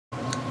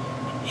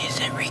Is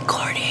it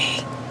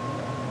recording?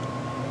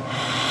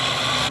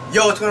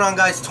 Yo, what's going on,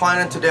 guys? Twine,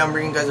 and today I'm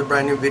bringing you guys a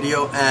brand new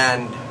video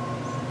and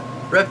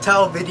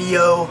reptile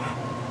video.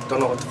 Don't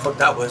know what the fuck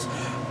that was,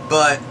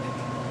 but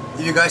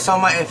if you guys saw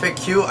my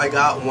FAQ, I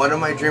got one of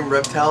my dream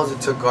reptiles.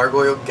 It's a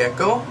Gargoyle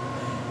Gecko,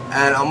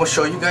 and I'm gonna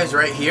show you guys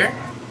right here.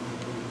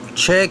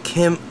 Check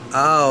him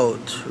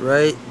out,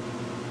 right?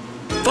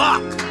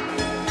 Fuck!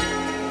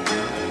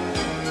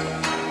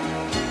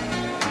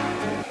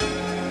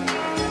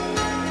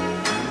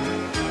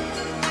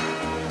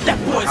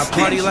 I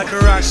party like a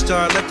rock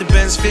star, let the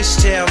Benz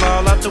fishtail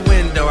all out the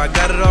window. I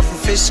got it off from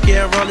fish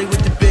scale, Rolly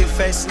with the big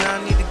face, now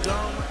I need to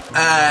go.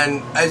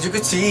 And as you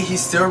can see,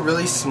 he's still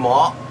really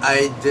small.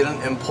 I did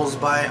an impulse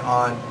buy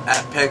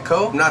at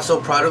Petco. I'm not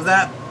so proud of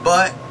that,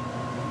 but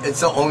it's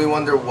the only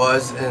one there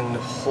was in the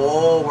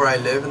whole where I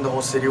live, in the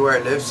whole city where I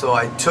live. So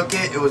I took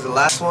it. It was the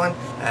last one,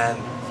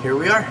 and here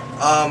we are.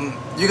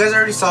 You guys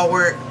already saw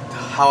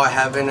how I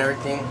have it and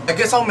everything. I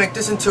guess I'll make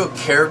this into a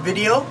care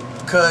video,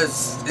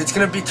 because it's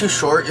gonna be too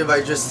short if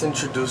I just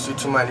introduce you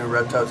to my new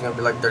reptile. It's gonna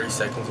be like 30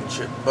 seconds and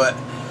shit. But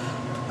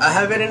I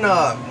have it in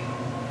a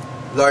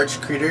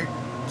large critter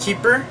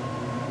keeper.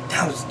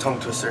 Damn, it's a tongue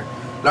twister.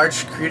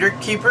 Large critter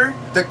keeper.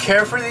 The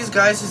care for these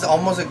guys is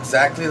almost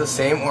exactly the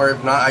same, or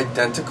if not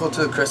identical,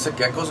 to the crested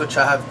geckos, which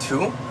I have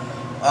two.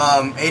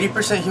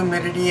 80%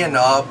 humidity and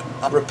up.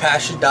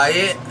 Rapacious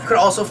diet. You could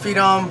also feed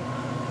them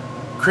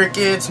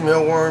crickets,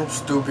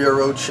 mealworms, dubia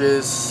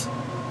roaches.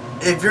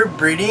 If you're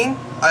breeding,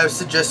 I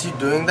suggest you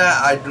doing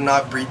that. I do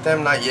not breed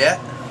them, not yet.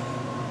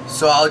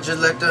 So I'll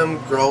just let them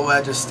grow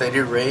at a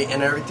steady rate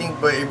and everything.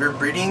 But if you're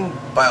breeding,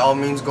 by all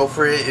means go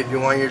for it. If you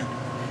want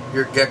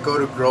your gecko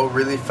to grow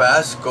really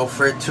fast, go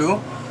for it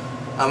too.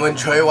 I'm gonna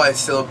enjoy it while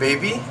it's still a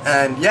baby.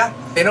 And yeah,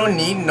 they don't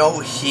need no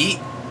heat.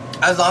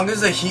 As long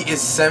as the heat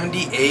is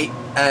 78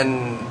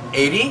 and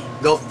 80,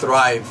 they'll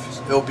thrive.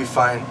 It'll be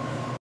fine.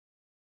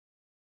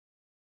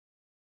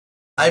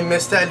 I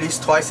mist it at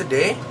least twice a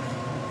day.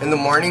 In the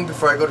morning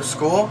before I go to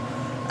school,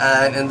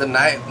 and in the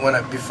night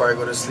before I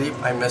go to sleep,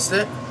 I mist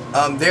it.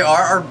 They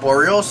are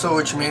arboreal, so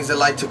which means they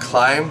like to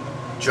climb,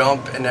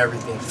 jump, and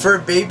everything. For a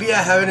baby,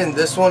 I have it in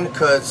this one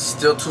because it's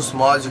still too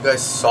small. As you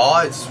guys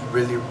saw, it's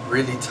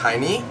really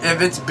tiny.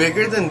 If it's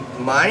bigger than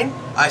mine,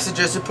 I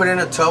suggest you put it in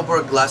a tub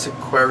or a glass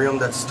aquarium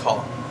that's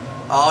tall.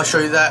 I'll show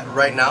you that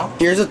right now.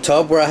 Here's a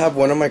tub where I have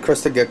one of my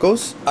crested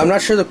geckos. I'm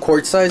not sure the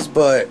quart size,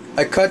 but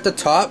I cut the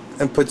top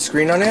and put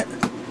screen on it.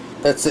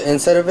 That's the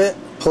inside of it.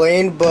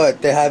 Plain,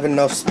 but they have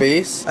enough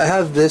space. I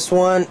have this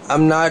one.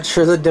 I'm not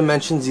sure the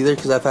dimensions either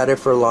because I've had it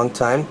for a long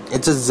time.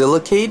 It's a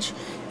Zilla cage.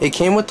 It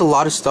came with a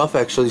lot of stuff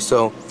actually,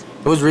 so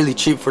it was really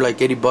cheap for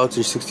like 80 bucks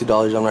or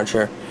 $60. I'm not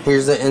sure.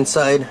 Here's the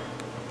inside.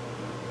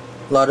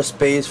 A lot of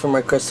space for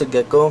my crested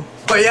gecko.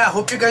 But yeah, I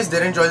hope you guys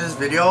did enjoy this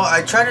video.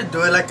 I try to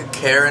do it like a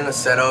care and a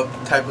setup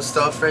type of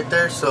stuff right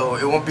there, so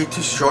it won't be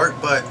too short.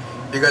 But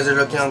if you guys are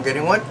looking on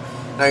getting one,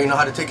 now you know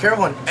how to take care of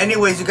one.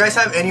 Anyways, you guys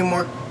have any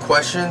more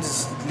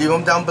questions, leave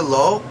them down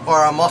below,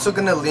 or I'm also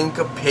gonna link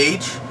a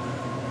page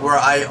where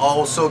I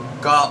also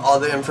got all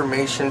the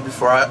information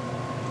before I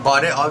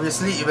bought it,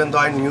 obviously, even though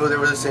I knew they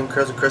were the same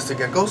as the crested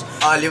geckos.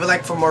 Leave a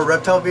like for more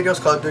reptile videos,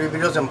 Call of Duty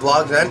videos, and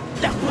vlogs. And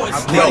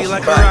I party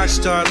like a rock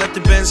star, let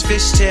the Benz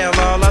fishtail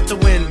all out the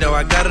window.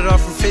 I got it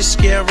off from fish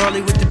scale,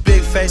 Rolly with the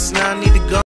big face, now I need to go.